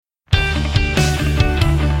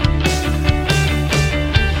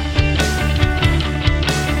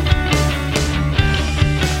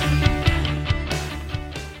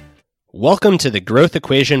Welcome to the Growth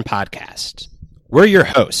Equation Podcast. We're your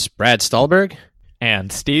hosts, Brad Stulberg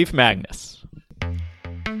and Steve Magnus.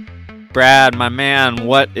 Brad, my man,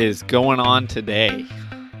 what is going on today?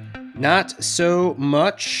 Not so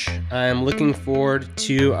much. I'm looking forward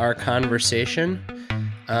to our conversation.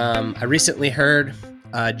 I recently heard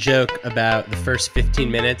a joke about the first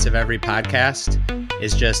 15 minutes of every podcast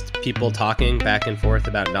is just people talking back and forth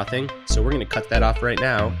about nothing. So we're going to cut that off right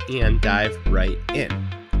now and dive right in.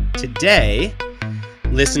 Today,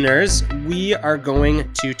 listeners, we are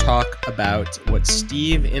going to talk about what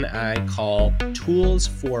Steve and I call tools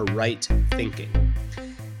for right thinking.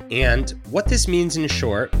 And what this means in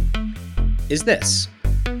short is this.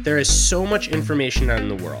 There is so much information out in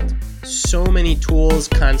the world, so many tools,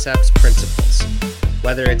 concepts, principles,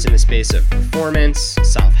 whether it's in the space of performance,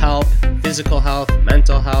 self-help, physical health,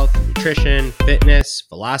 mental health, nutrition, fitness,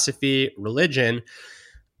 philosophy, religion.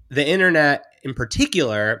 The internet in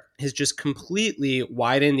particular has just completely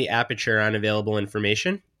widened the aperture on available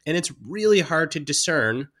information, and it's really hard to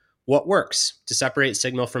discern what works to separate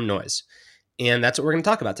signal from noise. And that's what we're going to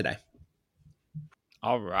talk about today.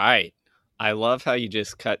 All right. I love how you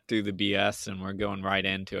just cut through the BS and we're going right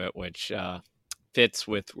into it, which fits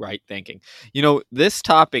with right thinking. You know, this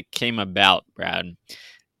topic came about, Brad,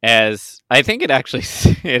 as I think it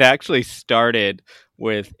actually started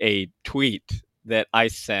with a tweet that I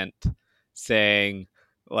sent saying,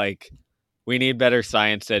 like, we need better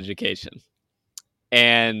science education.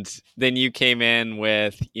 And then you came in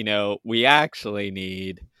with, we actually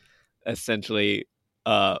need essentially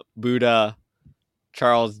Buddha,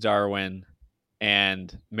 Charles Darwin,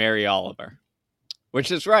 and Mary Oliver, which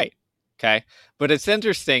is right. Okay. But it's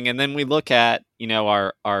interesting. And then we look at,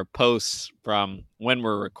 our posts from when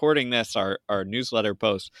we're recording this, our newsletter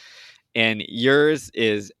posts, and yours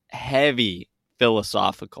is heavy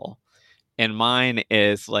philosophical and mine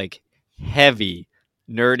is like heavy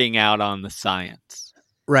nerding out on the science.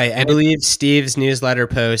 Right. I believe Steve's newsletter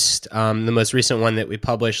post, the most recent one that we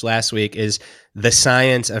published last week, is The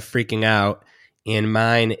Science of Freaking Out. And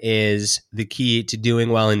mine is the key to doing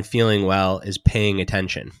well and feeling well is paying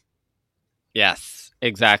attention. Yes,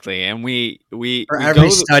 exactly. And we for every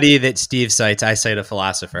study that Steve cites, I cite a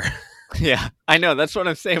philosopher. Yeah, I know. That's what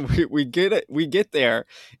I'm saying. We get it. We get there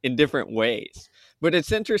in different ways. But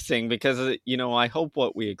it's interesting because, I hope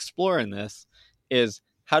what we explore in this is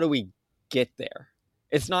how do we get there?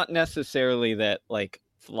 It's not necessarily that like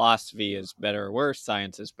philosophy is better or worse,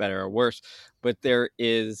 science is better or worse, but there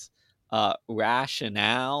is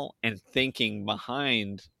rationale and thinking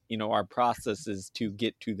behind, our processes to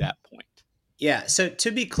get to that point. Yeah. So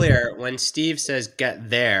to be clear, when Steve says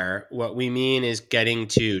get there, what we mean is getting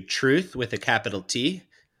to truth with a capital T,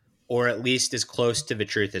 or at least as close to the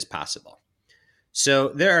truth as possible. So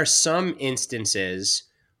there are some instances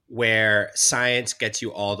where science gets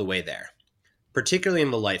you all the way there, particularly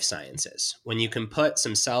in the life sciences. When you can put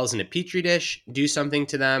some cells in a petri dish, do something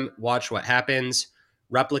to them, watch what happens,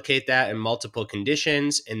 replicate that in multiple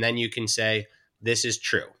conditions, and then you can say, this is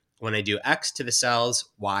true. When I do X to the cells,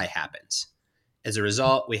 Y happens. As a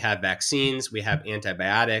result, we have vaccines, we have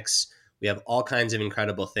antibiotics, we have all kinds of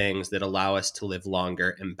incredible things that allow us to live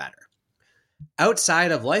longer and better.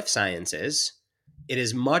 Outside of life sciences, it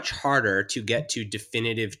is much harder to get to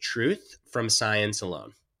definitive truth from science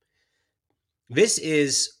alone. This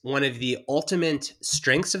is one of the ultimate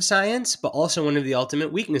strengths of science, but also one of the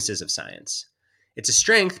ultimate weaknesses of science. It's a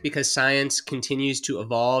strength because science continues to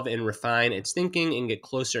evolve and refine its thinking and get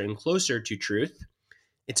closer and closer to truth.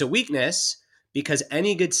 It's a weakness because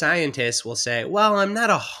any good scientist will say, well, I'm not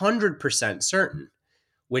 100% certain,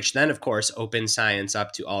 which then, of course, opens science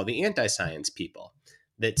up to all the anti-science people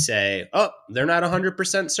that say, oh, they're not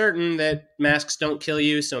 100% certain that masks don't kill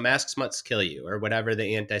you, so masks must kill you, or whatever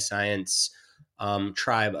the anti-science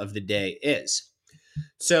tribe of the day is.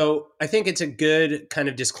 So I think it's a good kind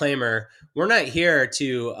of disclaimer. We're not here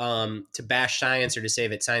to bash science or to say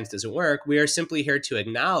that science doesn't work. We are simply here to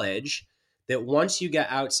acknowledge that once you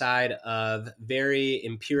get outside of very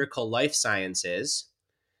empirical life sciences,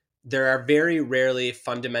 there are very rarely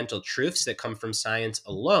fundamental truths that come from science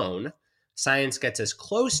alone. Science gets us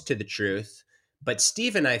close to the truth, but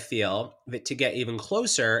Steve and I feel that to get even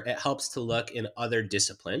closer, it helps to look in other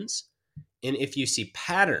disciplines. And if you see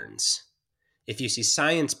patterns, if you see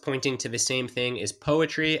science pointing to the same thing as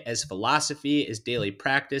poetry, as philosophy, as daily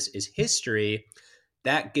practice, as history,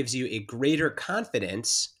 that gives you a greater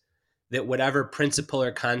confidence that whatever principle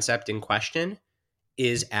or concept in question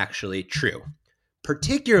is actually true.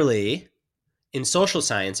 Particularly in social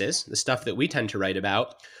sciences, the stuff that we tend to write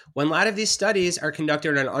about, when a lot of these studies are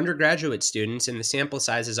conducted on undergraduate students and the sample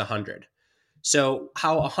size is 100. So,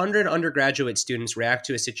 how 100 undergraduate students react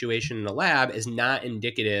to a situation in a lab is not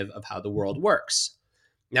indicative of how the world works.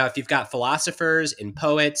 Now, if you've got philosophers and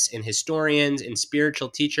poets and historians and spiritual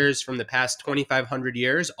teachers from the past 2,500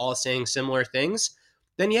 years all saying similar things,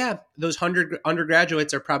 then yeah, those 100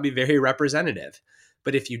 undergraduates are probably very representative.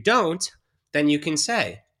 But if you don't, then you can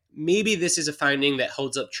say, maybe this is a finding that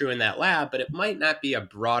holds up true in that lab, but it might not be a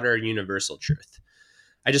broader universal truth.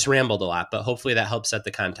 I just rambled a lot, but hopefully that helps set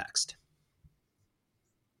the context.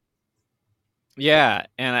 Yeah,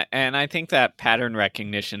 and I think that pattern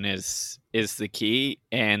recognition is the key,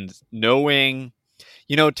 and knowing,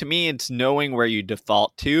 to me it's knowing where you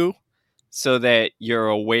default to so that you're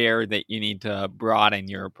aware that you need to broaden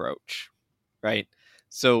your approach, right?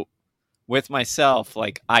 So with myself,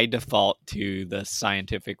 like, I default to the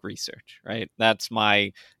scientific research, right? That's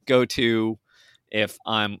my go-to if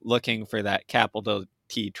I'm looking for that capital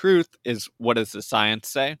T truth, is what does the science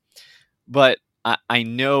say? But I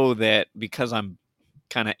know that because I'm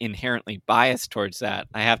kind of inherently biased towards that,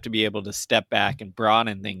 I have to be able to step back and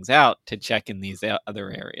broaden things out to check in these other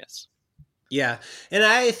areas. Yeah. And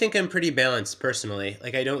I think I'm pretty balanced personally.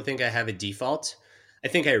 Like, I don't think I have a default. I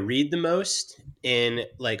think I read the most in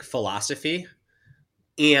like philosophy.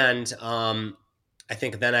 And I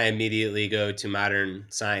think then I immediately go to modern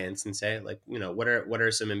science and say, like, what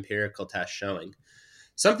are some empirical tests showing?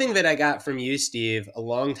 Something that I got from you, Steve, a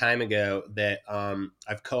long time ago that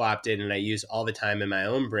I've co-opted and I use all the time in my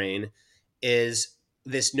own brain is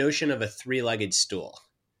this notion of a three-legged stool.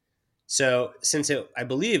 So, since it, I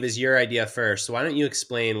believe, is your idea first, why don't you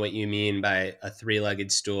explain what you mean by a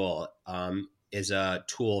three-legged stool is a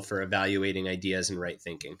tool for evaluating ideas and right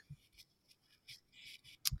thinking?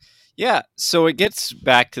 Yeah, so it gets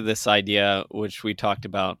back to this idea, which we talked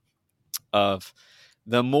about, of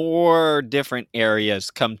the more different areas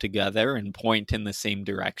come together and point in the same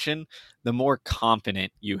direction, the more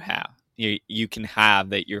confident you can have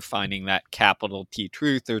that you're finding that capital T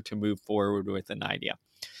truth, or to move forward with an idea.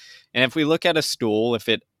 And if we look at a stool, if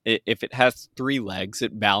it has three legs,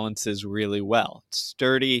 it balances really well. It's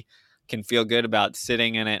sturdy, can feel good about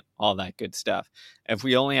sitting in it, all that good stuff. If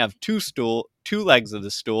we only have two legs of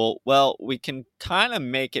the stool, well, we can kind of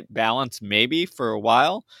make it balance maybe for a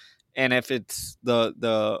while. And if it's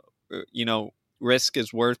the risk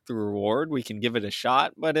is worth the reward, we can give it a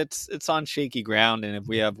shot, but it's on shaky ground. And if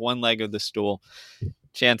we have one leg of the stool,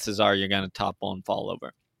 chances are you're going to topple and fall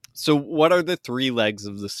over. So what are the three legs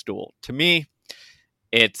of the stool? To me,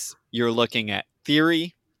 it's you're looking at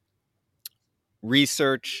theory,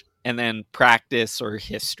 research, and then practice or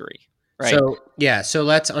history, right? So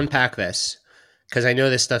let's unpack this, because I know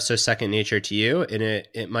this stuff's so second nature to you and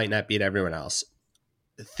it might not be to everyone else.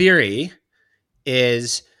 Theory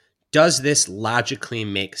is, does this logically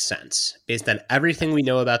make sense based on everything we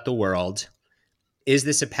know about the world? Is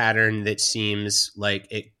this a pattern that seems like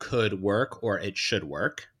it could work or it should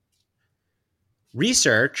work?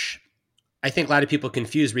 Research, I think a lot of people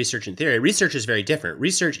confuse research and theory. Research is very different.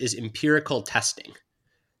 Research is empirical testing.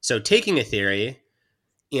 So taking a theory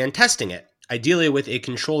and testing it, ideally with a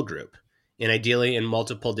control group and ideally in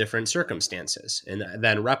multiple different circumstances, and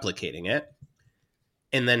then replicating it.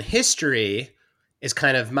 And then history is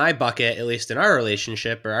kind of my bucket, at least in our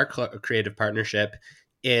relationship or our creative partnership,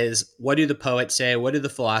 is what do the poets say? What do the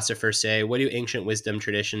philosophers say? What do ancient wisdom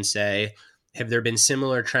traditions say? Have there been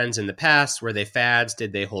similar trends in the past? Were they fads?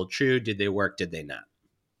 Did they hold true? Did they work? Did they not?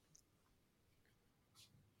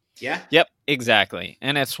 Yeah. Yep, exactly.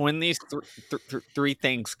 And it's when these three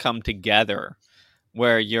things come together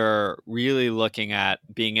where you're really looking at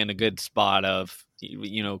being in a good spot of,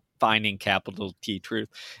 finding capital T truth.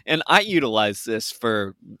 And I utilize this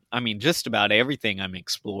for, just about everything I'm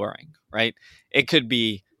exploring, right? It could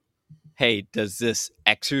be, hey, does this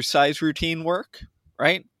exercise routine work,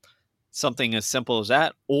 right? Something as simple as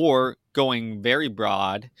that, or going very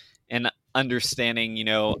broad and understanding,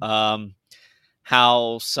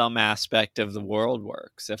 how some aspect of the world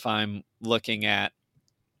works. If I'm looking at,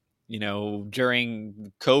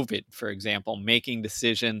 during COVID, for example, making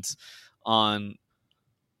decisions on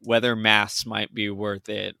whether masks might be worth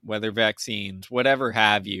it, whether vaccines, whatever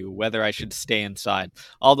have you, whether I should stay inside,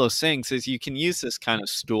 all those things, is you can use this kind of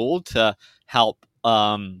stool to help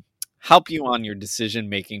you on your decision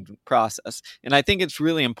making process. And I think it's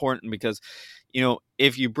really important because,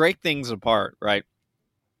 if you break things apart, right?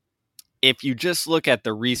 If you just look at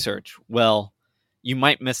the research, well, you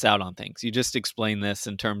might miss out on things. You just explained this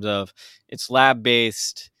in terms of it's lab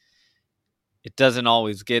based. It doesn't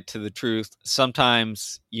always get to the truth.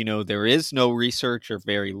 Sometimes, there is no research or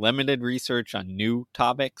very limited research on new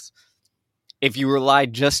topics. If you rely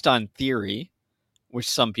just on theory, which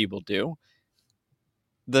some people do,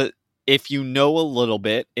 if you know a little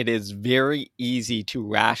bit, it is very easy to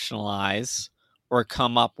rationalize or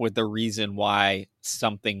come up with a reason why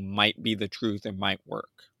something might be the truth or might work.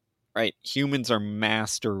 Right? Humans are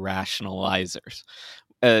master rationalizers.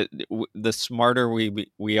 The smarter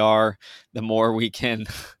we are, the more we can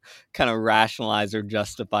kind of rationalize or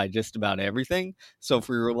justify just about everything. So if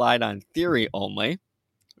we relied on theory only,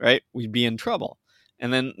 right, we'd be in trouble.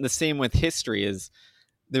 And then the same with history is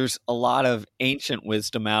there's a lot of ancient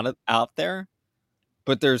wisdom out there,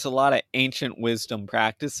 but there's a lot of ancient wisdom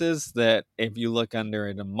practices that if you look under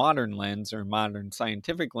a modern lens or modern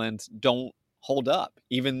scientific lens don't hold up,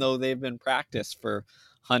 even though they've been practiced for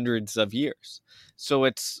hundreds of years. So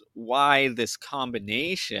it's why this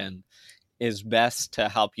combination is best to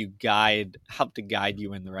help to guide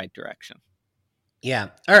you in the right direction. Yeah.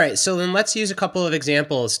 All right. So then let's use a couple of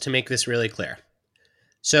examples to make this really clear.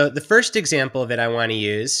 So the first example that I want to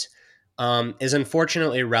use is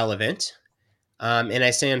unfortunately relevant. And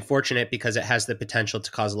I say unfortunate because it has the potential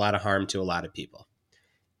to cause a lot of harm to a lot of people.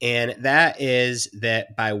 And that is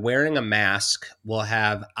that by wearing a mask, we'll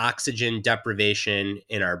have oxygen deprivation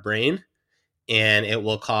in our brain, and it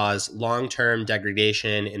will cause long-term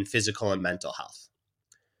degradation in physical and mental health.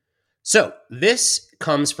 So this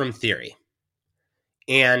comes from theory.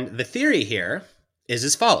 And the theory here is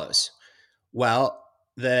as follows. Well,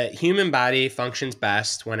 the human body functions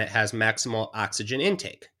best when it has maximal oxygen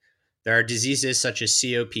intake. There are diseases such as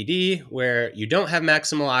COPD where you don't have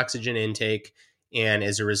maximal oxygen intake, and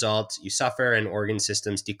as a result, you suffer and organ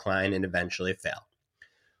systems decline and eventually fail.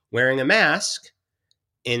 Wearing a mask,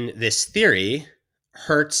 in this theory,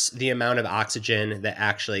 hurts the amount of oxygen that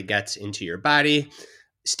actually gets into your body.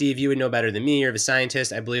 Steve, you would know better than me. You're the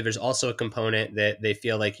scientist. I believe there's also a component that they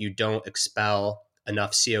feel like you don't expel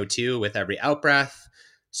enough CO2 with every outbreath.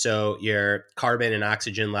 So your carbon and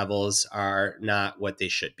oxygen levels are not what they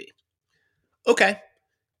should be. Okay,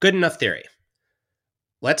 good enough theory.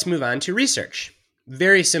 Let's move on to research.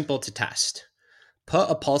 Very simple to test. Put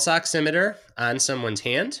a pulse oximeter on someone's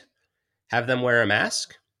hand, have them wear a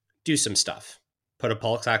mask, do some stuff. Put a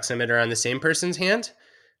pulse oximeter on the same person's hand,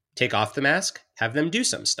 take off the mask, have them do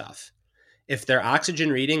some stuff. If their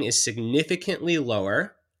oxygen reading is significantly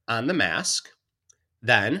lower on the mask,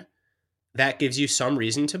 then that gives you some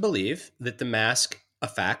reason to believe that the mask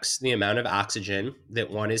affects the amount of oxygen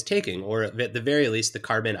that one is taking, or at the very least, the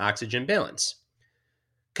carbon-oxygen balance.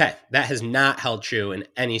 Okay, that has not held true in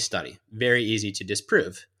any study. Very easy to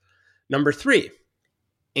disprove. Number 3,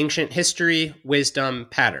 ancient history, wisdom,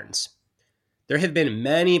 patterns. There have been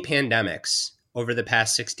many pandemics over the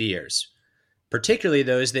past 60 years, particularly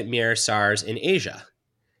those that mirror SARS in Asia.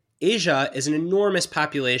 Asia is an enormous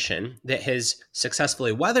population that has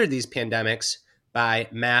successfully weathered these pandemics by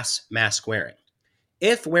mass mask wearing.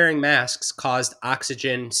 If wearing masks caused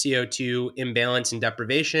oxygen, CO2 imbalance and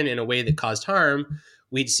deprivation in a way that caused harm,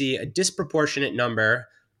 we'd see a disproportionate number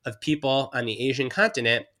of people on the Asian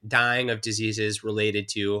continent dying of diseases related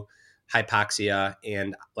to hypoxia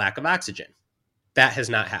and lack of oxygen. That has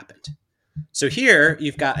not happened. So here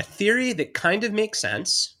you've got a theory that kind of makes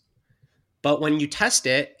sense, but when you test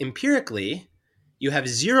it empirically, you have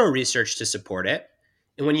zero research to support it.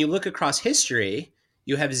 And when you look across history,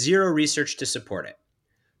 you have zero research to support it.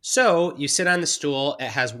 So you sit on the stool, it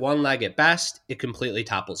has one leg at best, it completely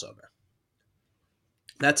topples over.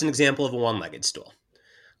 That's an example of a one-legged stool.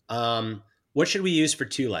 What should we use for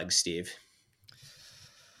 2 legs, Steve?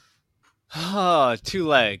 2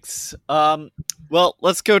 legs. Well,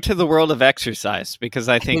 let's go to the world of exercise because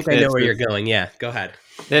I think I know where you're going. Yeah, go ahead.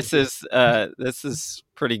 This is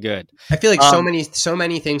pretty good. I feel like so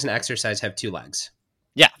many things in exercise have 2 legs.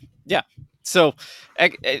 Yeah. So,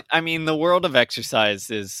 I mean, the world of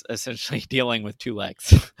exercise is essentially dealing with 2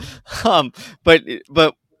 legs. But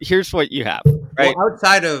here's what you have, right? Well,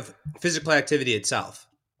 outside of physical activity itself,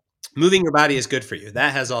 moving your body is good for you.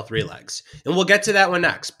 That has all 3 legs, and we'll get to that one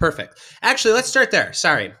next. Perfect. Actually, let's start there.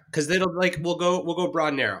 Sorry, because we'll go broad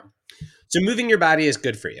and narrow. So, moving your body is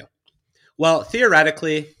good for you. Well,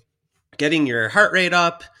 theoretically, getting your heart rate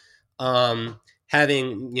up,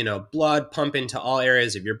 having blood pump into all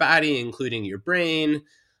areas of your body, including your brain,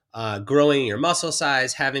 growing your muscle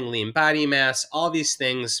size, having lean body mass, all these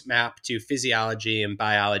things map to physiology and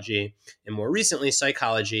biology, and more recently,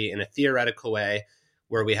 psychology in a theoretical way,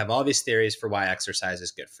 where we have all these theories for why exercise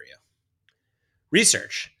is good for you.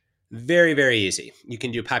 Research. Very, very easy. You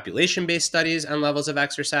can do population-based studies on levels of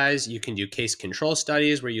exercise. You can do case control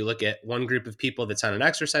studies where you look at one group of people that's on an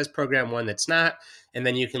exercise program, one that's not, and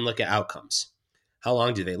then you can look at outcomes. How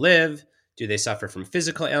long do they live? Do they suffer from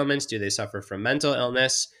physical ailments? Do they suffer from mental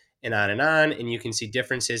illness? and on and on. And you can see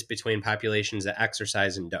differences between populations that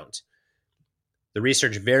exercise and don't. The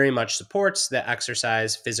research very much supports that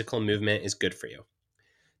exercise, physical movement is good for you.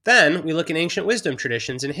 Then we look at ancient wisdom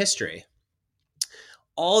traditions and history.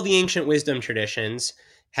 All the ancient wisdom traditions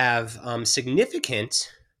have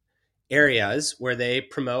significant areas where they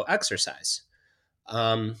promote exercise.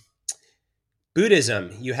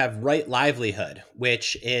 Buddhism, you have right livelihood,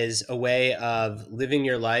 which is a way of living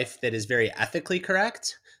your life that is very ethically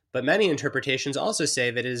correct, but many interpretations also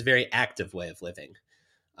say that it is a very active way of living.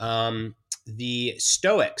 The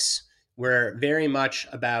Stoics were very much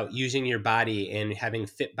about using your body and having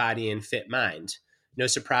fit body and fit mind. No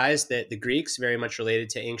surprise that the Greeks, very much related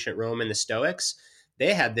to ancient Rome and the Stoics,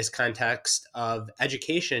 they had this context of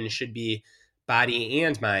education should be body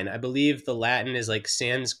and mind. I believe the Latin is like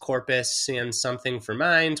sans corpus, sans something for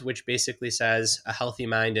mind, which basically says a healthy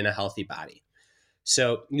mind and a healthy body.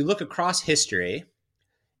 So you look across history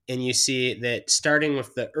and you see that starting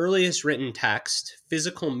with the earliest written text,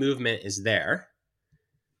 physical movement is there.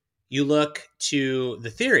 You look to the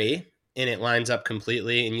theory and it lines up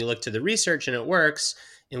completely, and you look to the research and it works,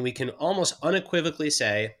 and we can almost unequivocally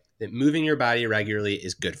say that moving your body regularly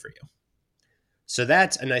is good for you. So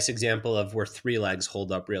that's a nice example of where 3 legs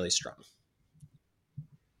hold up really strong.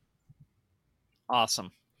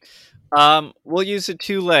 Awesome. We'll use a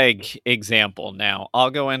 2-leg example now.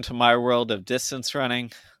 I'll go into my world of distance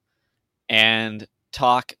running and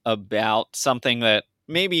talk about something that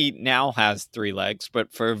maybe now has 3 legs,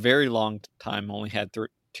 but for a very long time only had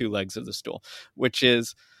 2 legs of the stool, which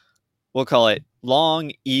is, we'll call it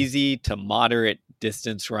long, easy to moderate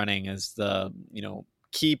distance running as the,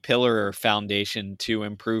 key pillar or foundation to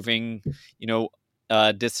improving,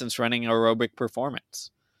 distance running aerobic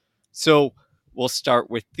performance. So we'll start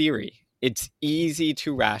with theory. It's easy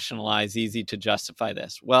to rationalize, easy to justify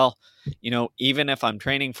this. Well, even if I'm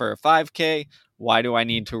training for a 5K, why do I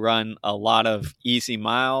need to run a lot of easy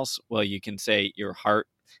miles? Well, you can say your heart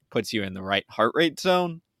puts you in the right heart rate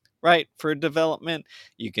zone, right, for development.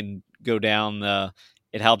 You can go down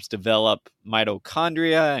it helps develop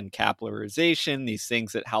mitochondria and capillarization, these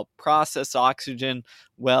things that help process oxygen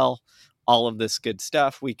well. All of this good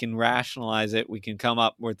stuff, we can rationalize it. We can come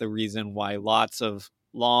up with a reason why lots of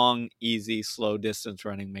long, easy, slow distance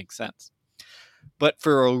running makes sense. But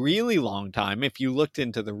for a really long time, if you looked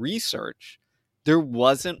into the research, there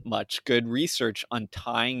wasn't much good research on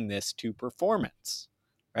tying this to performance,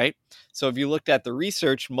 right? So if you looked at the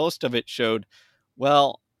research, most of it showed,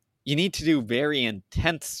 well, you need to do very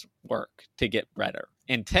intense work to get better.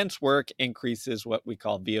 Intense work increases what we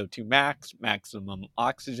call VO2 max, maximum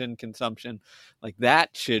oxygen consumption. Like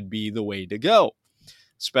that should be the way to go,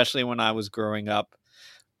 especially when I was growing up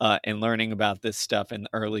and learning about this stuff in the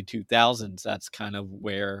early 2000s. That's kind of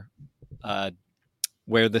where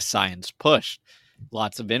the science pushed.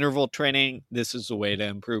 Lots of interval training. This is a way to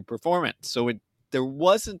improve performance. So there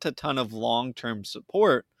wasn't a ton of long-term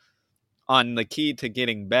support on the key to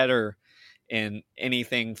getting better in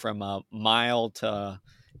anything from a mile to,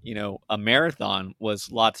 a marathon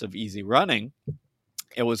was lots of easy running.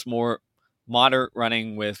 It was more moderate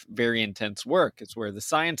running with very intense work. It's where the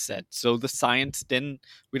science said. So the science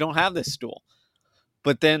we don't have this stool.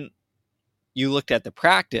 But then you looked at the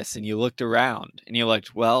practice and you looked around and you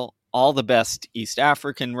looked, well, all the best East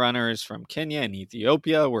African runners from Kenya and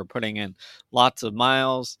Ethiopia were putting in lots of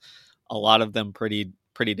miles, a lot of them pretty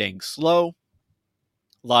dang slow.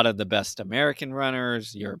 A lot of the best American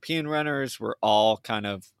runners, European runners were all kind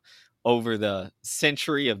of over the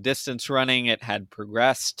century of distance running. It had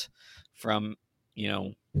progressed from,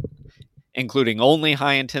 including only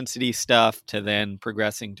high intensity stuff to then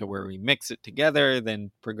progressing to where we mix it together,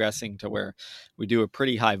 then progressing to where we do a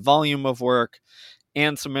pretty high volume of work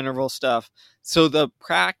and some interval stuff. So the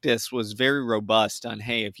practice was very robust on,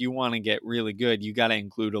 hey, if you want to get really good, you got to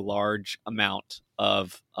include a large amount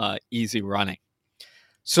of easy running.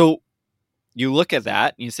 So you look at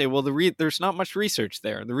that and you say, well, there's not much research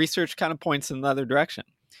there. The research kind of points in the other direction.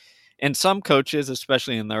 And some coaches,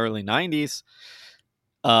 especially in the early 90s,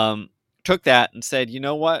 took that and said, you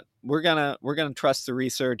know what, we're gonna trust the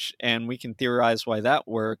research and we can theorize why that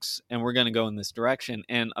works, and we're gonna go in this direction.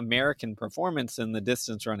 And American performance in the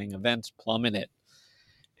distance running events plummeted.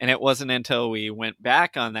 And it wasn't until we went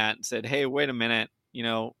back on that and said, hey, wait a minute,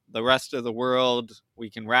 the rest of the world, we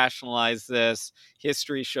can rationalize this.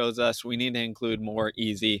 History shows us we need to include more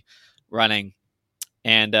easy running.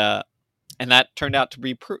 And that turned out to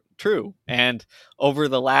be true. And over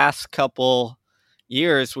the last couple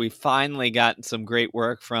years, we've finally gotten some great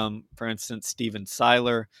work from, for instance, Steven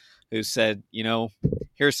Seiler, who said,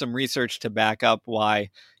 here's some research to back up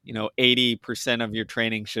why, 80% of your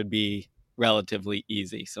training should be relatively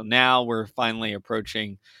easy. So now we're finally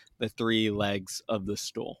approaching the 3 legs of the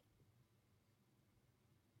stool.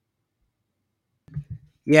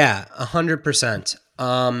 Yeah, 100%.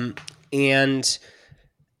 And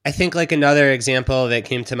I think like another example that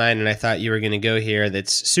came to mind, and I thought you were going to go here,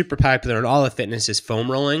 that's super popular in all of fitness is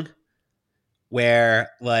foam rolling,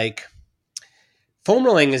 where like foam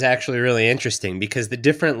rolling is actually really interesting because the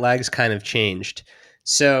different legs kind of changed.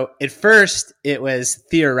 So at first it was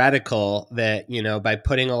theoretical that, by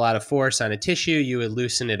putting a lot of force on a tissue, you would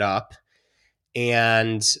loosen it up.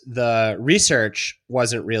 And the research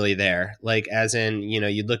wasn't really there. Like, as in,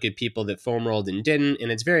 you'd look at people that foam rolled and didn't, and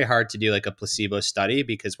it's very hard to do like a placebo study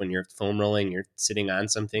because when you're foam rolling, you're sitting on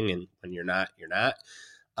something, and when you're not, you're not.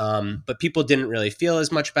 But people didn't really feel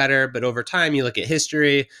as much better. But over time, you look at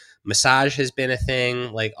history, massage has been a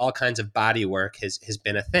thing, like all kinds of body work has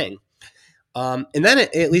been a thing. And then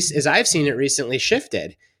it, at least as I've seen it recently,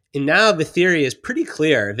 shifted. And now the theory is pretty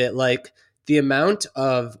clear that like the amount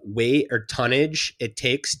of weight or tonnage it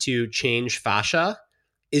takes to change fascia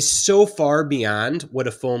is so far beyond what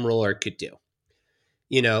a foam roller could do.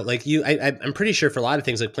 Like I'm pretty sure for a lot of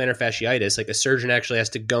things like plantar fasciitis, like a surgeon actually has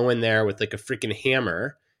to go in there with like a freaking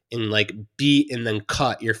hammer and like beat and then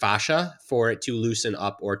cut your fascia for it to loosen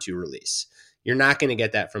up or to release. You're not going to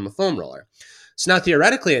get that from a foam roller. So now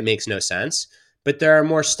theoretically it makes no sense, but there are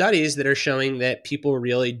more studies that are showing that people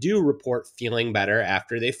really do report feeling better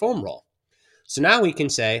after they foam roll. So now we can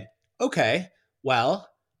say, okay, well,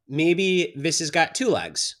 maybe this has got 2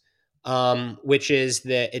 legs, which is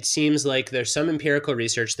that it seems like there's some empirical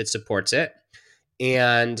research that supports it,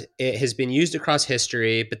 and it has been used across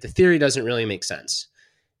history, but the theory doesn't really make sense.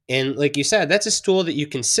 And like you said, that's a stool that you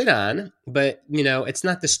can sit on, but it's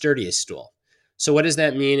not the sturdiest stool. So what does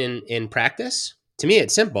that mean in practice? To me,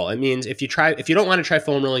 it's simple. It means if you don't want to try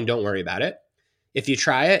foam rolling, don't worry about it. If you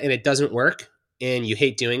try it and it doesn't work and you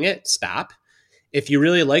hate doing it, stop. If you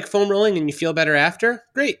really like foam rolling and you feel better after,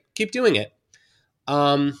 great, keep doing it.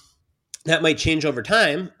 That might change over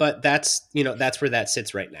time, but that's where that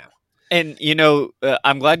sits right now. And,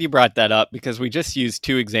 I'm glad you brought that up because we just used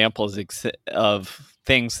 2 examples of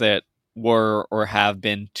things that were or have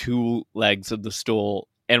been 2 legs of the stool,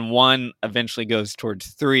 and one eventually goes towards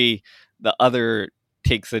 3. The other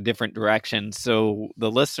takes a different direction. So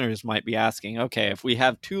the listeners might be asking, okay, if we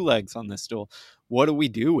have 2 legs on this stool, what do we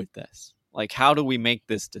do with this? Like, how do we make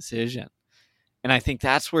this decision? And I think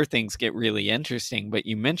that's where things get really interesting. But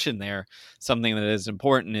you mentioned there something that is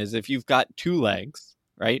important is if you've got 2 legs,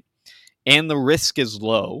 right? And the risk is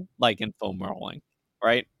low, like in foam rolling,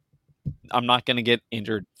 right? I'm not going to get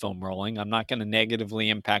injured foam rolling. I'm not going to negatively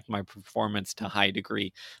impact my performance to high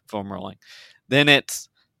degree foam rolling. Then it's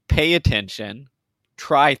pay attention,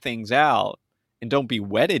 try things out, and don't be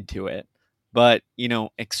wedded to it. But,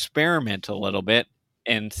 experiment a little bit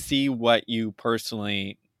and see what you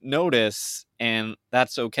personally notice, and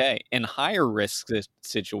that's okay. In higher risk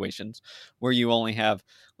situations where you only have,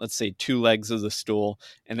 let's say, 2 legs of the stool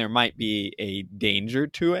and there might be a danger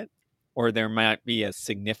to it or there might be a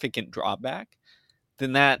significant drawback,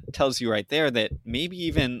 then that tells you right there that maybe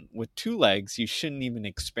even with 2 legs you shouldn't even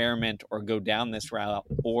experiment or go down this route,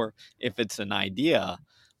 or if it's an idea,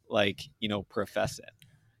 like, profess it.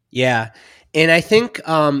 Yeah. And I think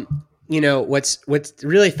what's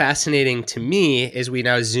really fascinating to me is we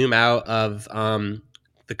now zoom out of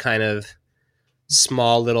the kind of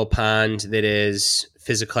small little pond that is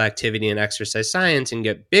physical activity and exercise science and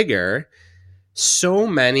get bigger. So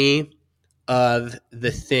many of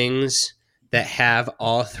the things that have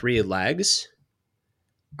all 3 legs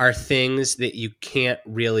are things that you can't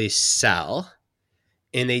really sell,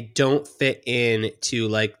 and they don't fit into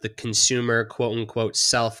like the consumer quote unquote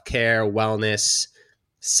self-care, wellness,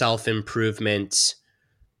 self-improvement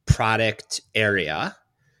product area.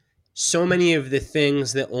 So many of the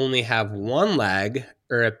things that only have 1 leg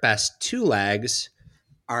or at best 2 legs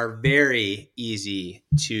are very easy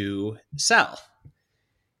to sell.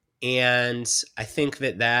 And I think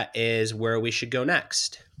that is where we should go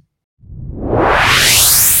next.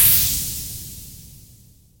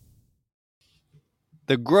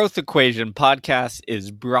 The Growth Equation podcast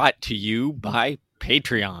is brought to you by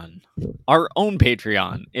Patreon, our own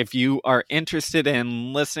Patreon. If you are interested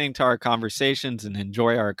in listening to our conversations and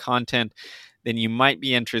enjoy our content, then you might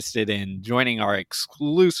be interested in joining our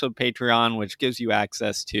exclusive Patreon, which gives you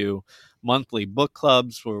access to monthly book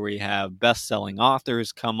clubs where we have best-selling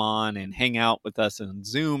authors come on and hang out with us on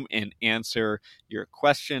Zoom and answer your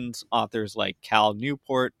questions. Authors like Cal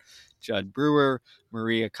Newport, Judd Brewer,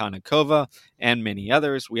 Maria Konnikova, and many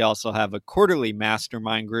others. We also have a quarterly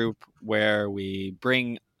mastermind group where we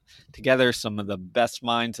bring together some of the best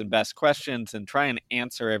minds and best questions and try and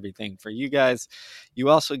answer everything for you guys. You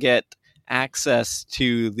also get access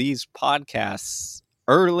to these podcasts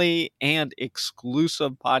early and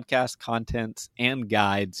exclusive podcast contents and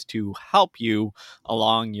guides to help you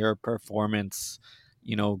along your performance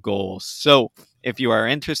goals. So if you are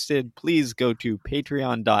interested, please go to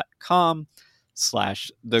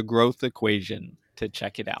patreon.com/the growth equation to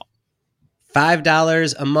check it out.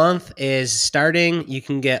 $5 a month is starting. You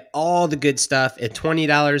can get all the good stuff at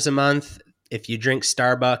 $20 a month. If you drink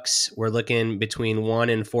Starbucks, we're looking between 1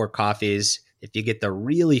 and 4 coffees. If you get the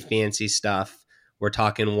really fancy stuff, we're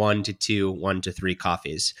talking 1 to 2, 1 to 3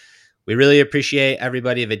 coffees. We really appreciate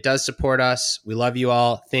everybody if it does support us. We love you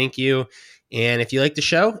all. Thank you. And if you like the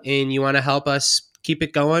show and you want to help us keep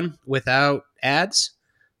it going without ads,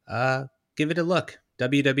 give it a look.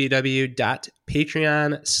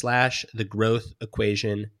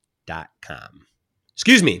 www.patreon/thegrowthequation.com.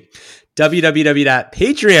 Excuse me.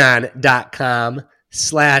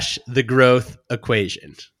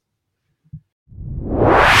 www.patreon.com/thegrowthequation.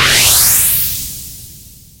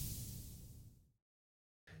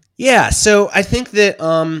 Yeah, so I think that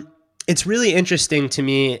it's really interesting to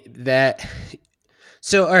me that.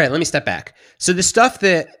 So, all right, let me step back. So the stuff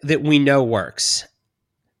that we know works: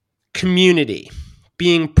 community,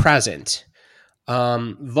 being present,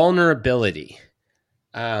 vulnerability,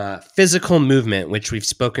 physical movement, which we've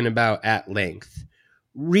spoken about at length,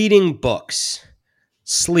 reading books,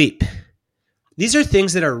 sleep. These are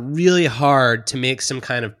things that are really hard to make some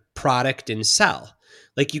kind of product and sell.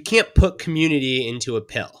 Like, you can't put community into a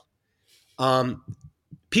pill.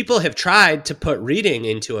 People have tried to put reading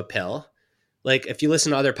into a pill. Like, if you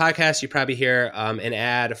listen to other podcasts, you probably hear an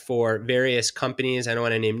ad for various companies. I don't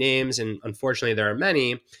want to name names, and unfortunately there are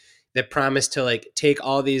many that promise to like take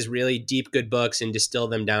all these really deep, good books and distill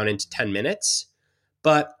them down into 10 minutes.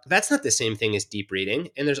 But that's not the same thing as deep reading.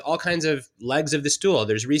 And there's all kinds of legs of the stool.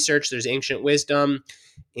 There's research, there's ancient wisdom,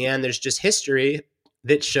 and there's just history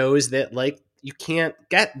that shows that like you can't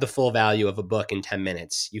get the full value of a book in 10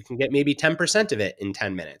 minutes. You can get maybe 10% of it in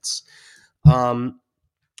 10 minutes.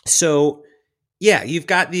 So yeah, you've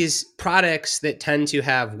got these products that tend to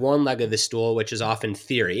have one leg of the stool, which is often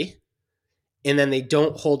theory, and then they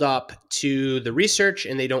don't hold up to the research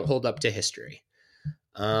and they don't hold up to history.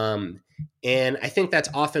 And I think that's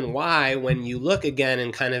often why when you look again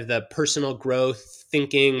in kind of the personal growth,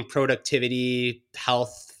 thinking, productivity,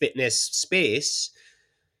 health, fitness space,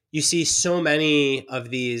 you see so many of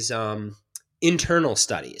these internal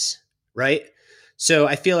studies, right? So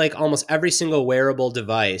I feel like almost every single wearable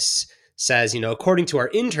device says, according to our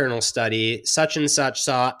internal study, such and such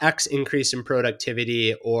saw X increase in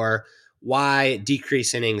productivity or Y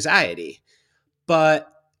decrease in anxiety. But,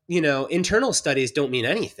 internal studies don't mean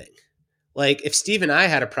anything. Like, if Steve and I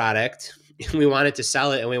had a product and we wanted to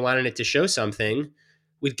sell it and we wanted it to show something,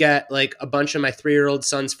 we'd get like a bunch of my 3-year-old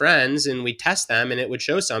son's friends and we'd test them and it would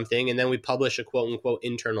show something. And then we'd publish a quote unquote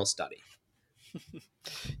internal study.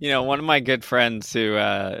 One of my good friends who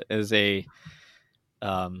is a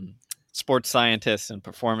sports scientist and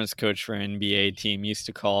performance coach for an NBA team used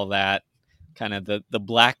to call that kind of the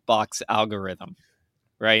black box algorithm,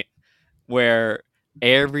 right? Where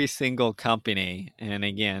every single company, and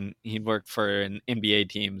again, he'd worked for an NBA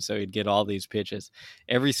team, so he'd get all these pitches.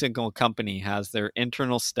 Every single company has their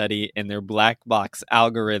internal study and their black box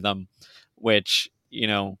algorithm, which,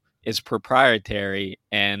 is proprietary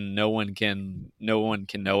and no one can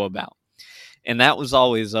know about. And that was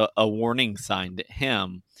always a warning sign to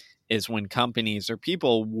him, is when companies or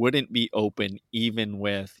people wouldn't be open, even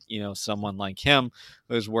with, someone like him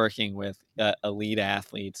who's working with elite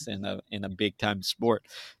athletes in a big time sport.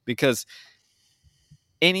 Because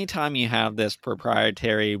anytime you have this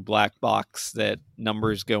proprietary black box that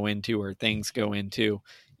numbers go into or things go into,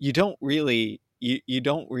 you don't really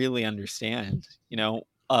understand.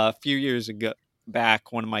 A few years ago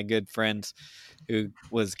back, one of my good friends who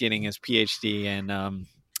was getting his PhD in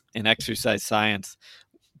exercise science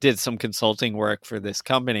did some consulting work for this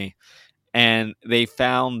company, and they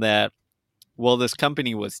found that, this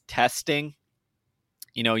company was testing,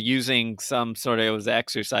 using some sort of, it was an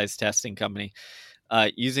exercise testing company,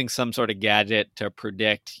 using some sort of gadget to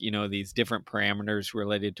predict, these different parameters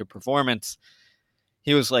related to performance.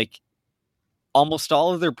 He was like, almost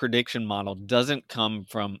all of their prediction model doesn't come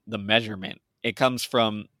from the measurement. It comes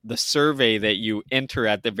from the survey that you enter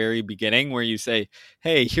at the very beginning, where you say,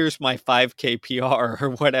 hey, here's my 5K PR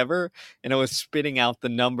or whatever. And it was spitting out the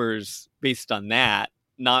numbers based on that,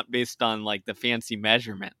 not based on like the fancy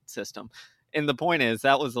measurement system. And the point is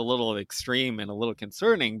that was a little extreme and a little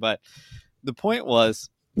concerning, but the point was,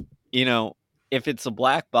 if it's a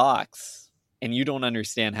black box and you don't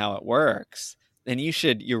understand how it works, then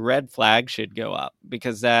your red flag should go up,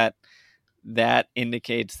 because that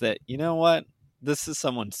indicates that, what, this is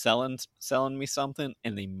someone selling me something,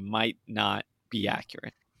 and they might not be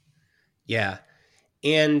accurate. Yeah.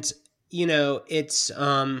 And, it's,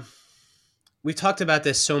 we've talked about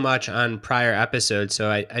this so much on prior episodes, so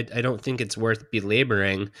I don't think it's worth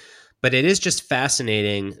belaboring, but it is just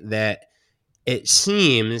fascinating that it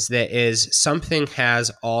seems that as something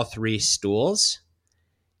has all three stools,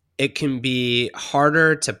 it can be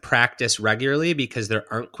harder to practice regularly because there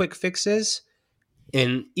aren't quick fixes,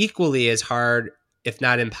 and equally as hard, if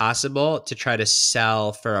not impossible, to try to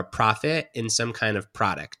sell for a profit in some kind of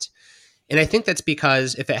product. And I think that's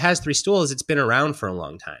because if it has three stools, it's been around for a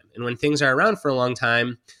long time. And when things are around for a long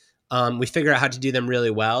time, we figure out how to do them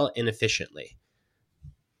really well and efficiently.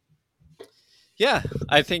 Yeah,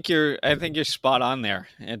 I think you're spot on there.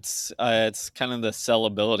 It's kind of the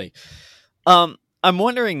sellability. I'm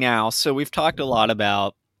wondering now, so we've talked a lot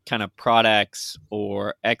about kind of products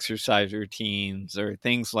or exercise routines or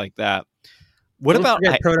things like that. What Don't about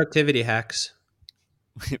forget productivity hacks?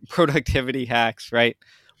 Productivity hacks, right?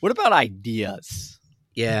 What about ideas?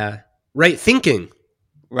 Yeah. Right thinking.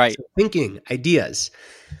 Right. So thinking, ideas.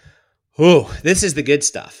 Oh, this is the good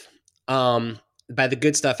stuff. By the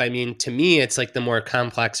good stuff, I mean, to me, it's like the more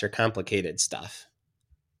complex or complicated stuff.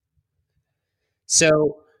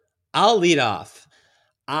 So I'll lead off.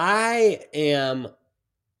 I am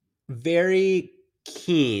very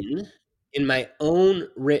keen in my own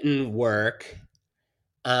written work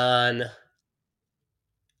on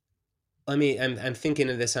I'm thinking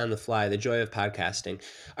of this on the fly, the joy of podcasting.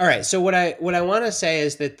 All right, so what I want to say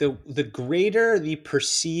is that the greater the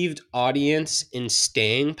perceived audience in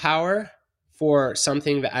staying power for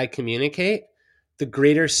something that I communicate, the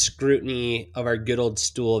greater scrutiny of our good old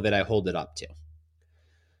stool that I hold it up to.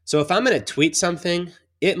 So if I'm going to tweet something,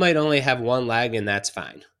 it might only have one leg, and that's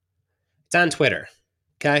fine. It's on Twitter.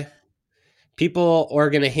 Okay? People are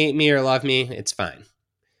going to hate me or love me. It's fine.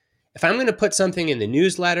 If I'm going to put something in the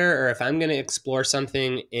newsletter, or if I'm going to explore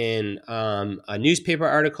something in a newspaper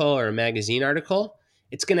article or a magazine article,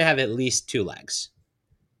 it's going to have at least two legs.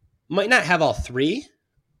 Might not have all three.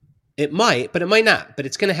 It might, but it might not. But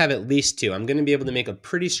it's going to have at least two. I'm going to be able to make a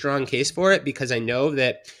pretty strong case for it because I know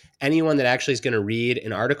that anyone that actually is going to read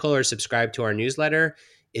an article or subscribe to our newsletter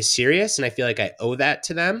is serious. And I feel like I owe that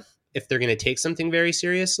to them if they're going to take something very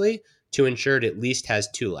seriously, to ensure it at least has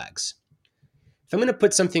two legs. If I'm going to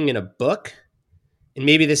put something in a book, and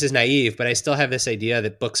maybe this is naive, but I still have this idea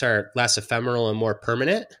that books are less ephemeral and more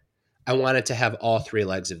permanent, I want it to have all three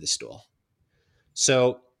legs of the stool.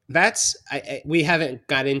 So that's, we haven't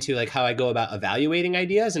got into like how I go about evaluating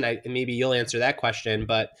ideas, and maybe you'll answer that question,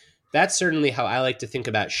 but that's certainly how I like to think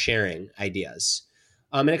about sharing ideas.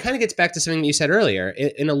 And it kind of gets back to something that you said earlier.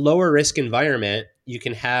 In a lower risk environment, you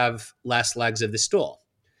can have less legs of the stool.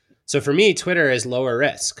 So for me, Twitter is lower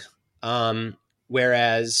risk.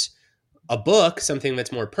 Whereas a book, something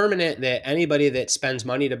that's more permanent, that anybody that spends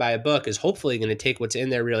money to buy a book is hopefully going to take what's in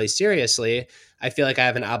there really seriously. I feel like I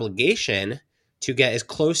have an obligation to get as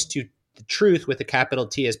close to the truth with a capital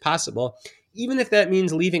T as possible, even if that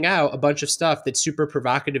means leaving out a bunch of stuff that's super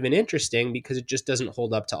provocative and interesting because it just doesn't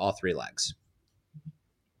hold up to all three legs.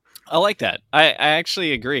 I like that. I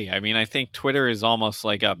actually agree. I mean, I think Twitter is almost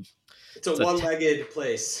like it's a one-legged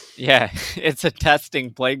place. Yeah, it's a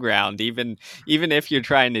testing playground. Even if you're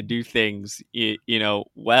trying to do things,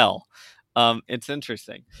 well, it's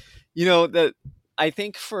interesting. That I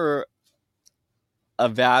think for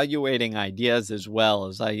evaluating ideas as well,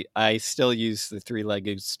 as I still use the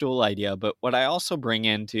three-legged stool idea, but what I also bring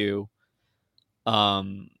into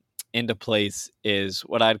place is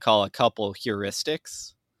what I'd call a couple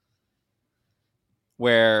heuristics,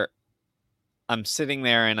 where I'm sitting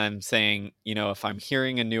there and I'm saying, if I'm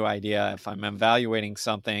hearing a new idea, if I'm evaluating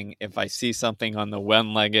something, if I see something on the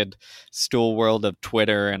one-legged stool world of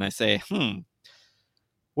Twitter and I say,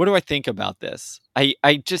 what do I think about this?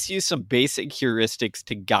 I just use some basic heuristics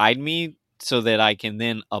to guide me so that I can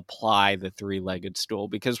then apply the three-legged stool.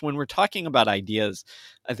 Because when we're talking about ideas,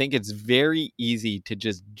 I think it's very easy to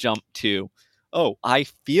just jump to, oh, I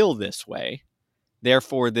feel this way,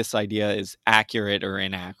 therefore this idea is accurate or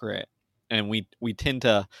inaccurate. And we tend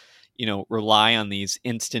to, rely on these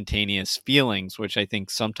instantaneous feelings, which I think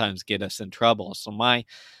sometimes get us in trouble. So my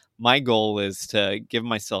goal is to give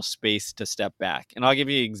myself space to step back. And I'll give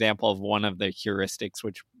you an example of one of the heuristics,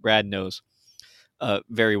 which Brad knows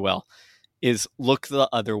very well. is look the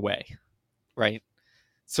other way, right?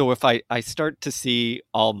 So if I start to see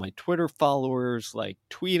all my Twitter followers like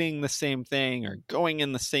tweeting the same thing or going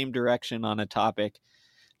in the same direction on a topic,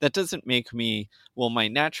 that doesn't make me, well, my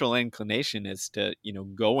natural inclination is to,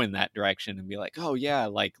 go in that direction and be like, oh yeah,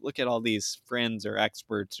 like look at all these friends or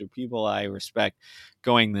experts or people I respect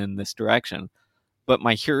going in this direction. But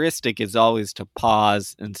my heuristic is always to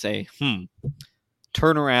pause and say,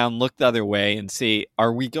 turn around, look the other way and see,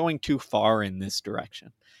 are we going too far in this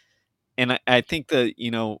direction? And I think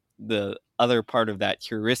the other part of that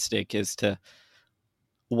heuristic is to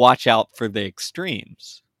watch out for the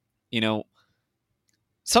extremes.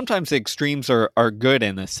 Sometimes the extremes are good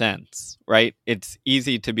in a sense, right? It's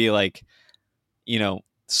easy to be like,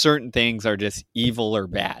 certain things are just evil or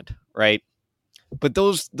bad, right? But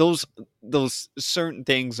those certain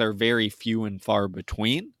things are very few and far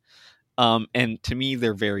between. And to me,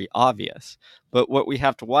 they're very obvious. But what we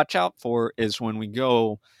have to watch out for is when we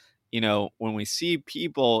go, when we see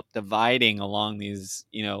people dividing along these,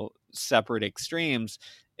 separate extremes,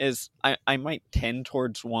 is I might tend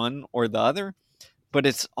towards one or the other, but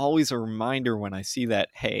it's always a reminder when I see that,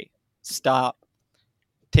 hey, stop,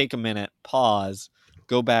 take a minute, pause,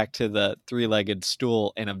 go back to the three-legged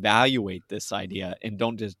stool and evaluate this idea and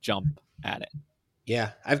don't just jump at it.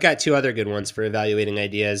 Yeah, I've got two other good ones for evaluating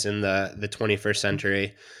ideas in the 21st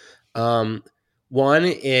century. One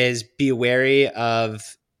is be wary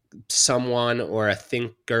of someone or a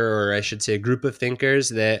thinker, or I should say a group of thinkers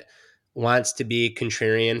that wants to be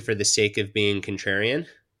contrarian for the sake of being contrarian.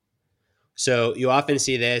 So you often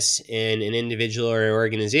see this in an individual or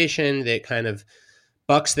organization that kind of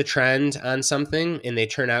bucks the trend on something and they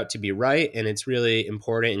turn out to be right. And it's really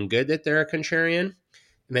important and good that they're a contrarian.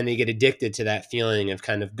 And then they get addicted to that feeling of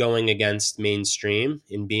kind of going against mainstream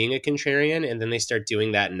and being a contrarian. And then they start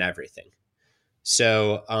doing that in everything.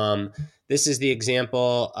 So this is the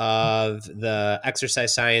example of the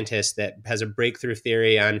exercise scientist that has a breakthrough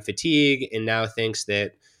theory on fatigue and now thinks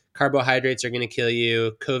that carbohydrates are going to kill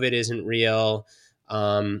you. COVID isn't real.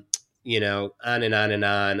 On and on and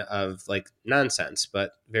on of like nonsense,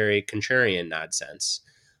 but very contrarian nonsense.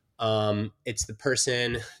 It's the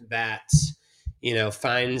person that,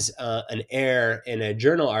 finds an error in a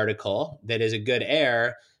journal article that is a good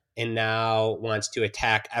error and now wants to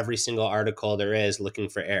attack every single article there is looking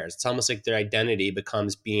for errors. It's almost like their identity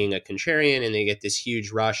becomes being a contrarian and they get this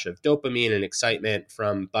huge rush of dopamine and excitement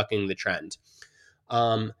from bucking the trend.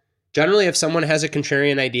 Generally, if someone has a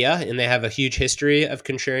contrarian idea and they have a huge history of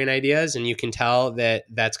contrarian ideas and you can tell that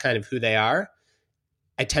that's kind of who they are,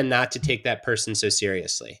 I tend not to take that person so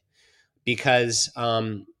seriously because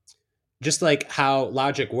just like how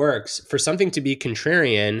logic works, for something to be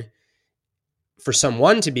contrarian, for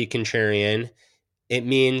someone to be contrarian, it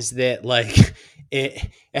means that like it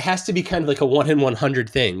has to be kind of like a 1 in 100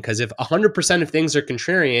 thing. Because if 100% of things are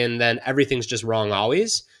contrarian, then everything's just wrong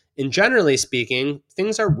always. And generally speaking,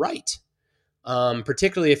 things are right,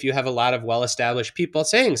 particularly if you have a lot of well-established people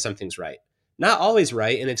saying something's right. Not always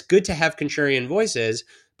right, and it's good to have contrarian voices,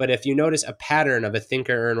 but if you notice a pattern of a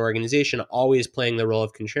thinker or an organization always playing the role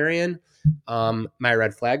of contrarian, my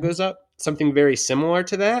red flag goes up. Something very similar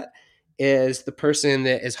to that is the person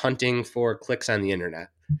that is hunting for clicks on the internet.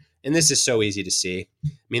 And this is so easy to see. I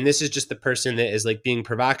mean, this is just the person that is like being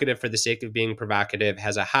provocative for the sake of being provocative,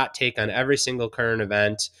 has a hot take on every single current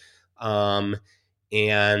event, and,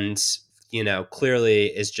 clearly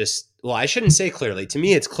is just, well, I shouldn't say clearly. To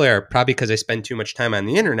me, it's clear, probably because I spend too much time on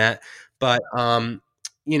the internet. But,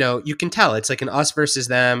 you can tell it's like an us versus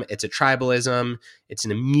them. It's a tribalism. It's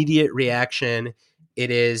an immediate reaction.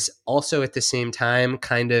 It is also at the same time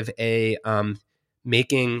kind of a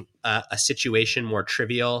making a situation more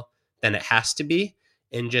trivial than it has to be,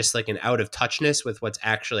 and just like an out of touchness with what's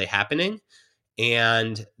actually happening.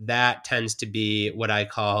 And that tends to be what I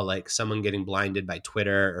call like someone getting blinded by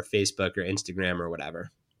Twitter or Facebook or Instagram or whatever.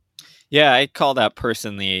 Yeah, I call that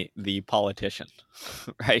person the politician,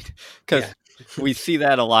 right? Because we see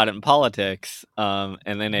that a lot in politics, and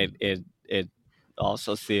then it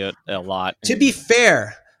also see it a lot. To be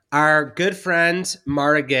fair, our good friend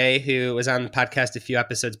Mara Gay, who was on the podcast a few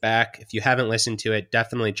episodes back, if you haven't listened to it,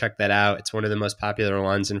 definitely check that out. It's one of the most popular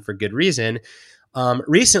ones, and for good reason.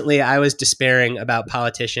 Recently, I was despairing about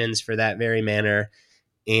politicians for that very manner,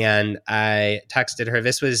 and I texted her.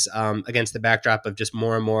 This was against the backdrop of just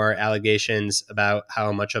more and more allegations about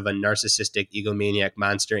how much of a narcissistic egomaniac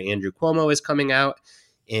monster Andrew Cuomo is coming out.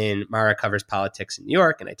 And Mara covers politics in New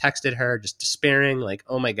York, and I texted her just despairing, like,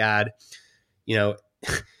 oh my God,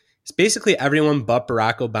 this It's basically everyone but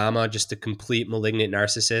Barack Obama, just a complete malignant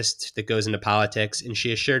narcissist that goes into politics. And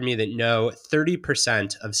she assured me that no,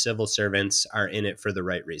 30% of civil servants are in it for the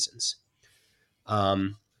right reasons.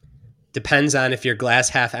 Depends on if you're glass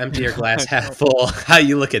half empty or glass half full, how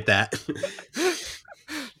you look at that.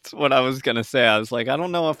 That's what I was going to say. I was like, I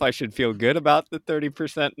don't know if I should feel good about the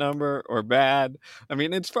 30% number or bad. I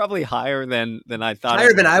mean, it's probably higher than I thought.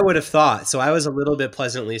 Higher than I would have thought. So I was a little bit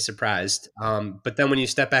pleasantly surprised. But then when you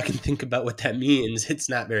step back and think about what that means, it's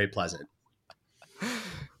not very pleasant.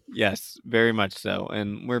 Yes, very much so.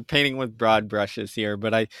 And we're painting with broad brushes here,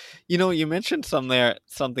 but you mentioned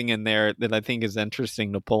something in there that I think is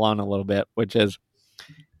interesting to pull on a little bit, which is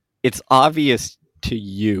it's obvious to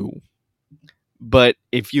you, but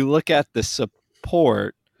if you look at the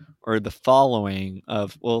support or the following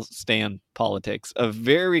of, we'll stay on politics, of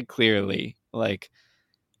very clearly like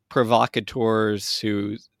provocateurs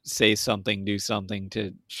who say something, do something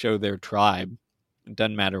to show their tribe. It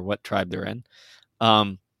doesn't matter what tribe they're in.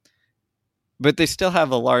 But they still have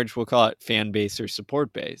a large, we'll call it fan base or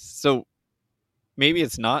support base. So maybe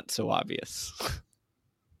it's not so obvious.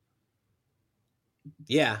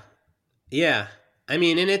 Yeah. Yeah. I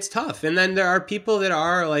mean, and it's tough. And then there are people that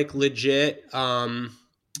are like legit, kind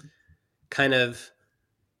of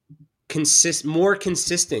more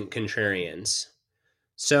consistent contrarians.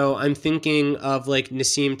 So I'm thinking of like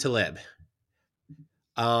Nassim Taleb,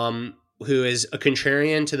 who is a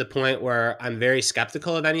contrarian to the point where I'm very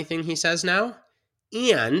skeptical of anything he says now.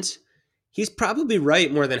 And he's probably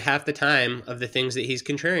right more than half the time of the things that he's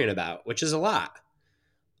contrarian about, which is a lot.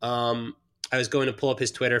 I was going to pull up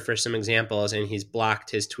his Twitter for some examples, and he's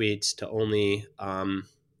blocked his tweets to only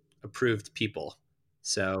approved people.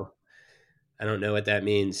 So I don't know what that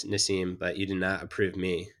means, Nassim, but you did not approve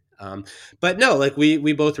me. But no, like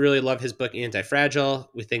we both really love his book,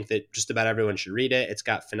 Anti-Fragile. We think that just about everyone should read it. It's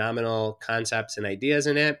got phenomenal concepts and ideas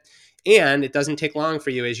in it. And it doesn't take long for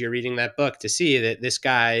you as you're reading that book to see that this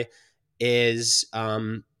guy is,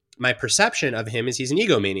 my perception of him is he's an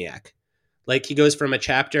egomaniac. Like he goes from a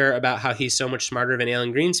chapter about how he's so much smarter than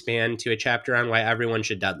Alan Greenspan to a chapter on why everyone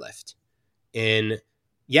should deadlift. And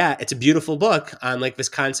yeah, it's a beautiful book on like this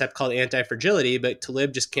concept called anti-fragility, but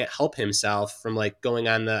Talib just can't help himself from like going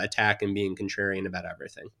on the attack and being contrarian about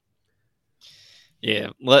everything. Yeah,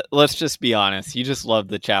 let's just be honest. You just love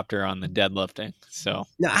the chapter on the deadlifting. So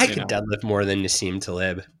no, I could deadlift more than Nassim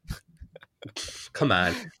Talib. Come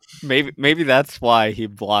on. Maybe that's why he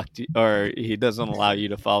blocked you, or he doesn't allow you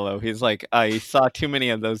to follow. He's like, he saw too many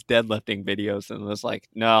of those deadlifting videos and was like,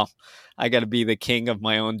 no, I got to be the king of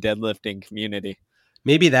my own deadlifting community.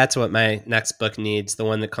 Maybe that's what my next book needs. The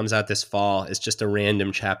one that comes out this fall is just a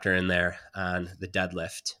random chapter in there on the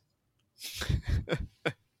deadlift.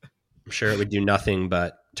 I'm sure it would do nothing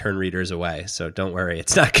but turn readers away. So don't worry.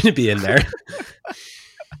 It's not going to be in there.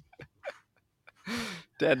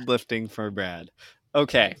 Deadlifting for Brad.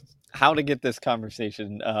 Okay. How to get this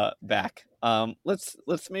conversation back.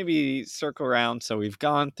 Let's maybe circle around. So we've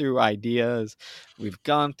gone through ideas. We've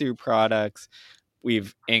gone through products.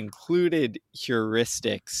 We've included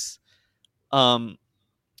heuristics.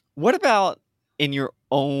 What about in your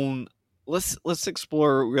own? Let's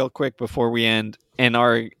explore real quick before we end in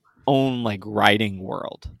our own like writing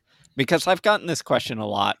world, because I've gotten this question a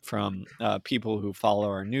lot from people who follow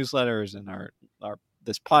our newsletters and our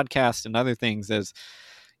this podcast and other things. Is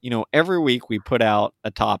every week we put out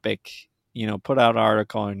a topic, put out an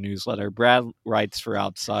article or newsletter. Brad writes for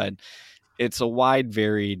Outside. It's a wide,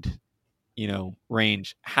 varied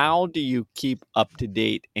range. How do you keep up to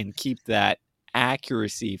date and keep that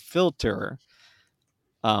accuracy filter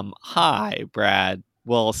high, Brad,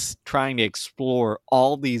 while trying to explore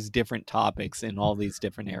all these different topics in all these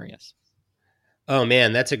different areas? Oh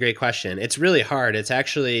man, that's a great question. It's really hard. It's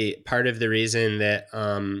actually part of the reason that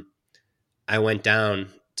I went down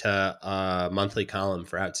to a monthly column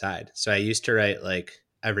for Outside. So I used to write like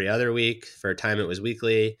every other week. For a time it was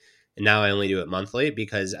weekly. And now I only do it monthly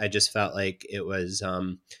because I just felt like it was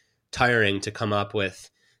tiring to come up with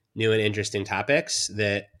new and interesting topics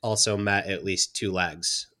that also met at least two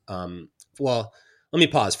legs. Well, let me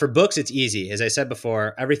pause. For books, it's easy. As I said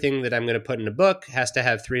before, everything that I'm going to put in a book has to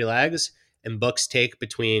have three legs, and books take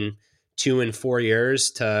between 2 and 4 years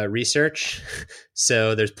to research.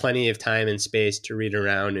 So there's plenty of time and space to read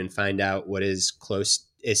around and find out what is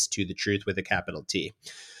closest to the truth with a capital T.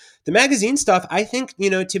 The magazine stuff, I think,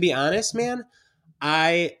 to be honest, man,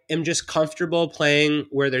 I am just comfortable playing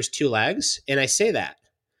where there's two legs. And I say that.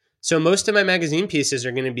 So most of my magazine pieces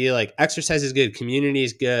are going to be like exercise is good, community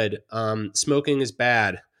is good, smoking is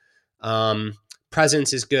bad,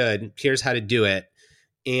 presence is good, here's how to do it.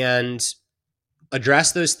 And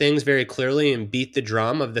address those things very clearly and beat the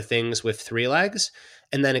drum of the things with three legs,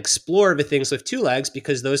 and then explore the things with two legs,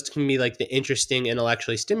 because those can be like the interesting,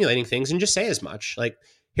 intellectually stimulating things, and just say as much. Like,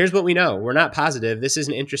 here's what we know. We're not positive. This is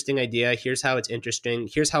an interesting idea. Here's how it's interesting.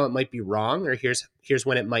 Here's how it might be wrong, or here's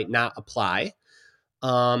when it might not apply.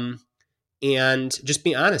 And just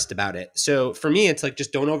be honest about it. So for me, it's like,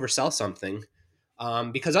 just don't oversell something.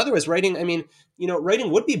 Because otherwise writing, I mean,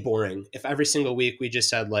 writing would be boring if every single week we just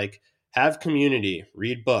said, like, have community,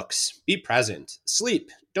 read books, be present,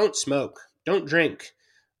 sleep, don't smoke, don't drink,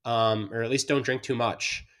 or at least don't drink too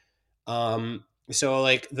much. So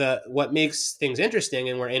like what makes things interesting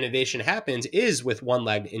and where innovation happens is with one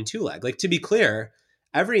leg and two leg. Like, to be clear,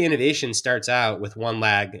 every innovation starts out with one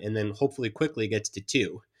leg and then hopefully quickly gets to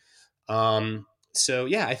two. So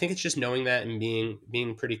yeah, I think it's just knowing that and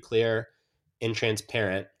being pretty clear and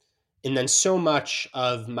transparent. And then so much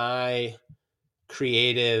of my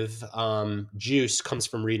creative juice comes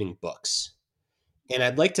from reading books. And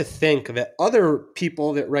I'd like to think that other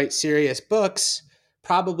people that write serious books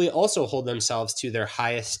probably also hold themselves to their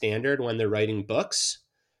highest standard when they're writing books.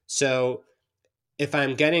 So if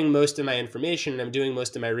I'm getting most of my information and I'm doing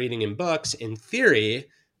most of my reading in books, in theory,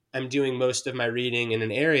 I'm doing most of my reading in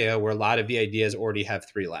an area where a lot of the ideas already have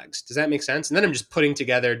three legs. Does that make sense? And then I'm just putting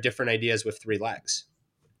together different ideas with three legs.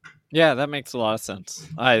 Yeah, that makes a lot of sense.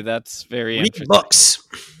 That's very Read interesting. books.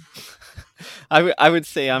 I would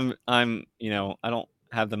say I'm I don't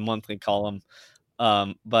have the monthly column,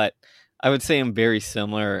 but I would say I'm very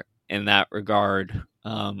similar in that regard,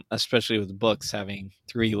 especially with books having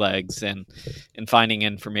three legs and finding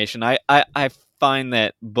information. I find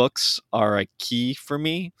that books are a key for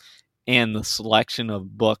me, and the selection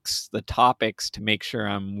of books, the topics, to make sure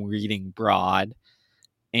I'm reading broad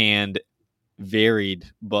and varied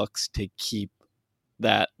books to keep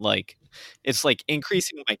that, like, it's like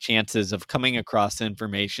increasing my chances of coming across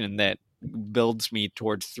information that builds me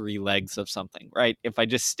towards three legs of something, right? If I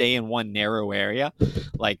just stay in one narrow area,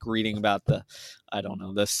 like reading about the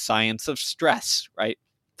science of stress, right?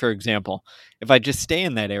 For example, if I just stay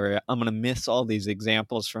in that area, I'm going to miss all these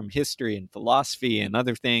examples from history and philosophy and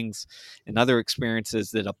other things and other experiences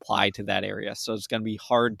that apply to that area. So it's going to be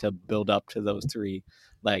hard to build up to those three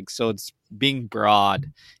legs. So it's being broad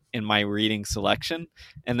in my reading selection.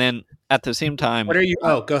 And then at the same time, What are you?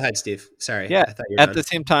 Oh, go ahead, Steve. Sorry. yeah, I thought you were at done. the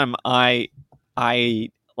same time, I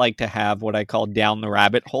like to have what I call down the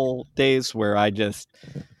rabbit hole days, where I just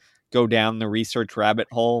go down the research rabbit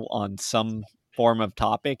hole on some form of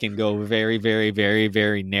topic and go very, very, very,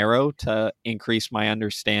 very narrow to increase my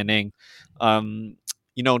understanding,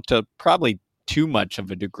 to probably too much of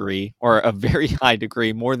a degree, or a very high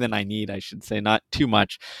degree, more than I need, I should say, not too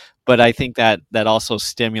much. But I think that also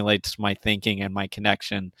stimulates my thinking and my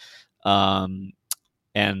connection, and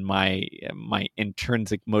my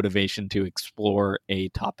intrinsic motivation to explore a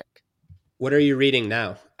topic. What are you reading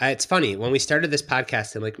now? It's funny. When we started this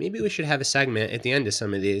podcast, I'm like, maybe we should have a segment at the end of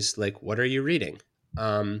some of these, like, what are you reading?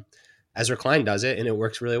 Ezra Klein does it, and it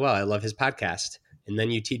works really well. I love his podcast. And then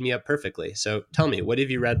you teed me up perfectly. So tell me, what have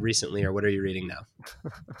you read recently, or what are you reading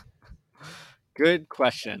now? Good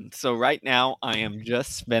question. So right now I am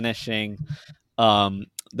just finishing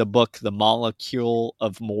the book The Molecule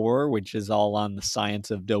of More, which is all on the science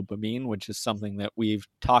of dopamine, which is something that we've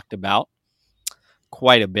talked about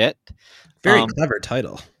quite a bit. Very clever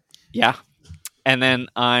title. Yeah. And then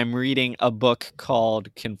I'm reading a book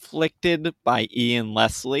called Conflicted by Ian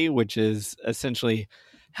Leslie, which is essentially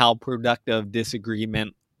how productive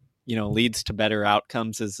disagreement, leads to better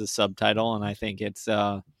outcomes, is the subtitle. And I think it's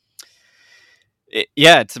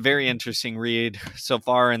it's a very interesting read so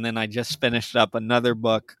far. And then I just finished up another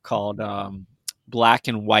book called Black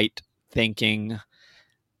and White Thinking.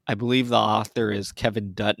 I believe the author is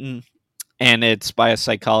Kevin Dutton, and it's by a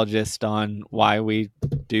psychologist on why we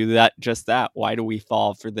do that, just that. Why do we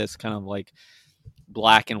fall for this kind of like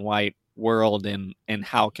black and white world, and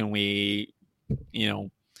how can we,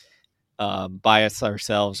 bias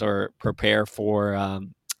ourselves or prepare for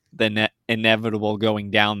the inevitable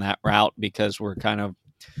going down that route, because we're kind of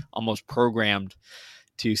almost programmed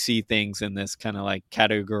to see things in this kind of like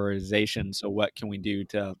categorization. So what can we do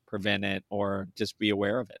to prevent it or just be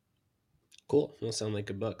aware of it? Cool. Those sound like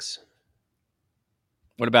good books.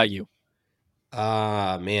 What about you?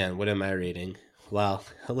 Man, what am I reading? Well,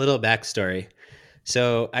 a little backstory.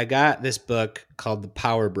 So I got this book called The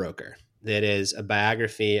Power Broker that is a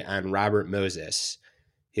biography on Robert Moses,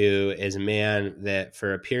 who is a man that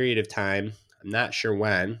for a period of time, I'm not sure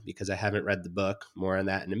when because I haven't read the book, more on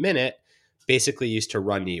that in a minute, basically used to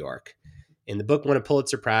run New York. And the book won a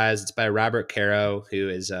Pulitzer Prize. It's by Robert Caro, who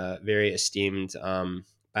is a very esteemed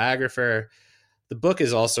biographer. the book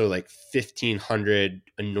is also like 1,500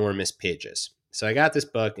 enormous pages. So I got this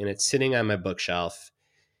book and it's sitting on my bookshelf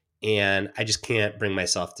and I just can't bring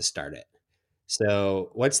myself to start it. So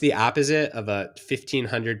what's the opposite of a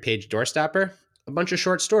 1,500 page doorstopper? A bunch of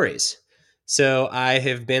short stories. So I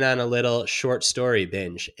have been on a little short story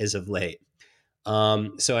binge as of late.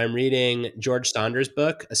 So I'm reading George Saunders'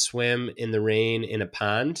 book, A Swim in the Rain in a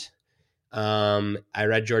Pond. I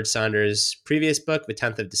read George Saunders' previous book, The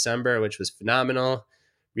 10th of December, which was phenomenal.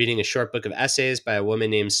 Reading a short book of essays by a woman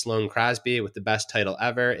named Sloane Crosby with the best title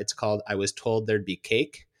ever. It's called I Was Told There'd Be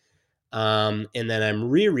Cake. And then I'm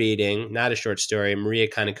rereading, not a short story, Maria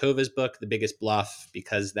Konikova's book, The Biggest Bluff,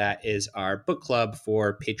 because that is our book club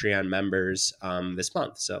for Patreon members this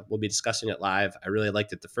month. So we'll be discussing it live. I really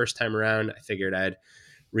liked it the first time around. I figured I'd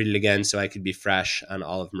read it again so I could be fresh on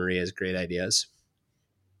all of Maria's great ideas.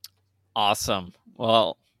 Awesome.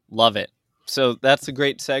 Well, love it. So that's a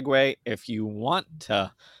great segue. If you want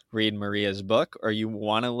to read Maria's book or you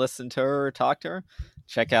want to listen to her or talk to her,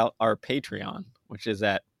 check out our Patreon, which is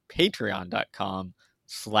at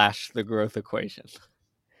patreon.com/thegrowthequation.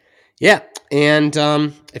 Yeah. And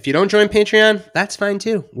if you don't join Patreon, that's fine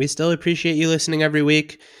too. We still appreciate you listening every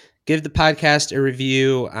week. Give the podcast a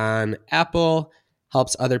review on Apple.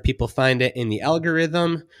 Helps other people find it in the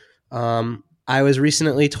algorithm. I was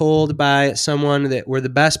recently told by someone that we're the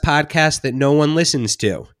best podcast that no one listens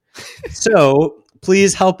to. So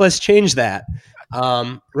please help us change that.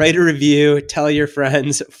 Write a review, tell your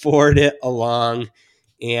friends, forward it along,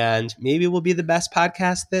 and maybe we'll be the best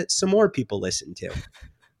podcast that some more people listen to.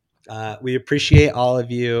 We appreciate all of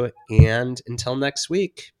you, and until next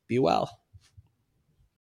week, be well.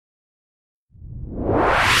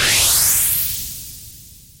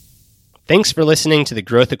 Thanks for listening to the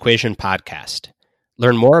Growth Equation podcast.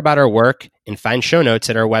 Learn more about our work and find show notes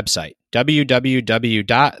at our website,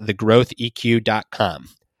 www.thegrowtheq.com.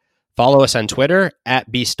 Follow us on Twitter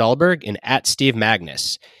 @bstulberg and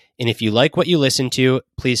 @SteveMagnus. And if you like what you listen to,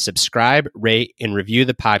 please subscribe, rate, and review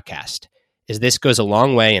the podcast, as this goes a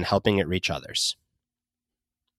long way in helping it reach others.